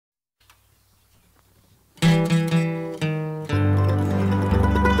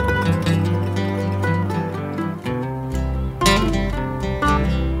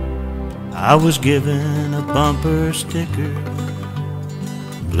I was given a bumper sticker,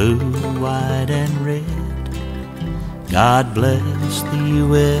 blue, white, and red. God bless the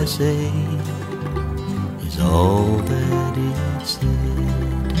USA is all that it said.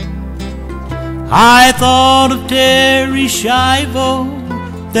 I thought of Terry Schiavo,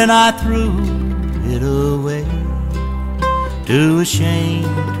 then I threw it away, too ashamed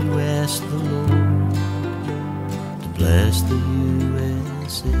to ask the Lord to bless the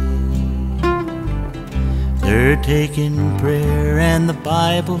USA. They're taking prayer and the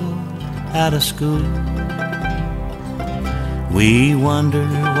Bible out of school. We wonder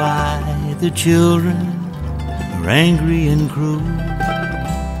why the children are angry and cruel.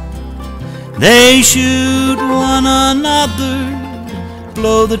 They shoot one another,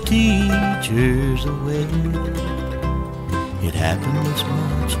 blow the teachers away. It happens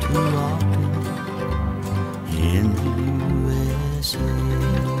much too often in the USA.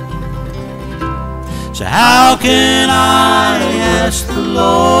 So how can I ask the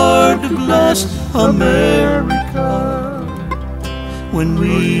Lord to bless America when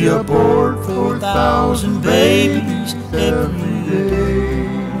we abort 4,000 babies every day?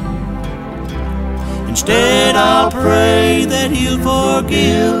 Instead, I'll pray that He'll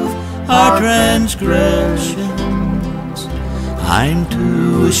forgive our transgressions. I'm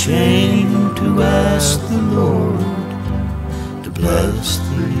too ashamed to ask the Lord to bless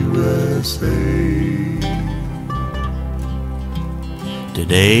the USA.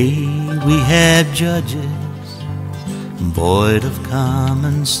 Today we have judges void of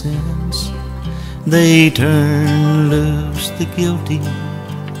common sense. They turn loose the guilty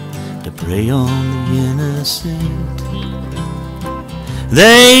to prey on the innocent.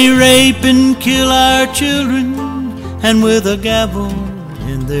 They rape and kill our children, and with a gavel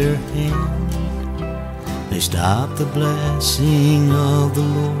in their hand, they stop the blessing of the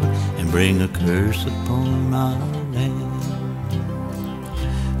Lord and bring a curse upon our land.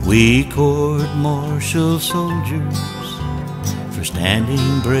 We court-martial soldiers for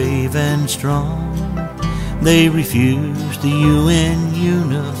standing brave and strong. They refuse the UN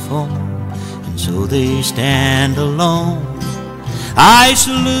uniform, and so they stand alone. I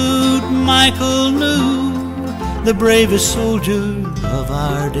salute Michael New, the bravest soldier of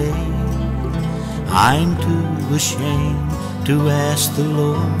our day. I'm too ashamed to ask the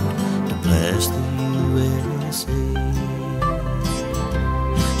Lord to bless the USA.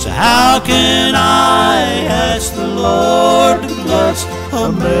 So how can I ask the Lord to bless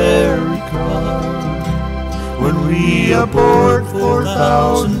America when we abort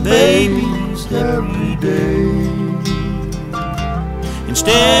 4,000 babies every day?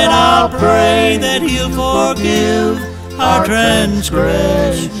 Instead, I'll pray that He'll forgive our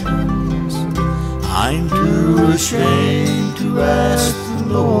transgressions. I'm too ashamed to ask the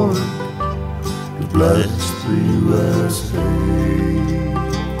Lord to bless the USA.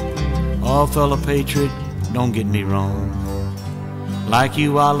 Oh, fellow patriot, don't get me wrong. Like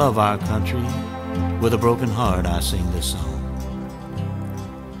you, I love our country. With a broken heart, I sing this song.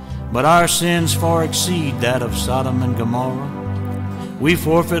 But our sins far exceed that of Sodom and Gomorrah. We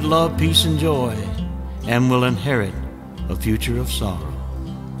forfeit love, peace, and joy, and will inherit a future of sorrow.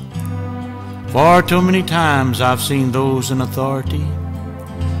 Far too many times I've seen those in authority,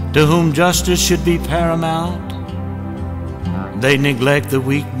 to whom justice should be paramount. They neglect the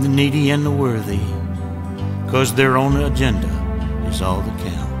weak, the needy, and the worthy, 'cause their own agenda is all that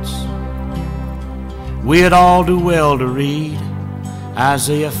counts. We'd all do well to read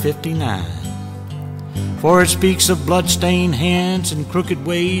Isaiah 59, for it speaks of blood-stained hands and crooked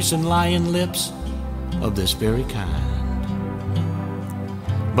ways and lying lips of this very kind.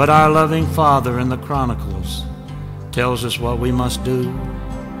 But our loving Father in the Chronicles tells us what we must do.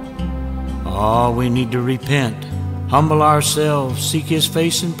 Oh, we need to repent, humble ourselves, seek His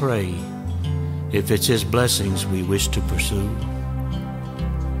face and pray, if it's His blessings we wish to pursue.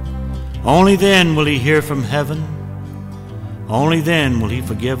 Only then will He hear from heaven. Only then will He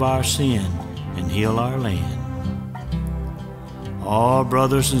forgive our sin and heal our land. Oh,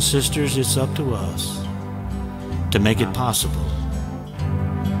 brothers and sisters, it's up to us to make it possible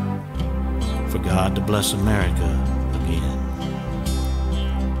for God to bless America again.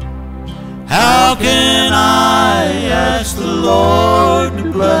 How can I ask the Lord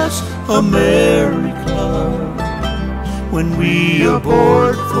to bless America when we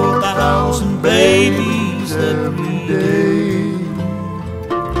abort 4,000 babies every day?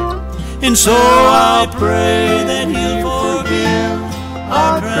 And so I pray that He'll forgive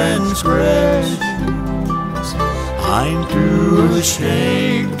our transgressions. I'm too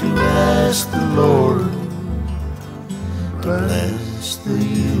ashamed to ask the Lord to bless the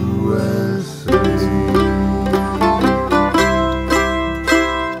U.S.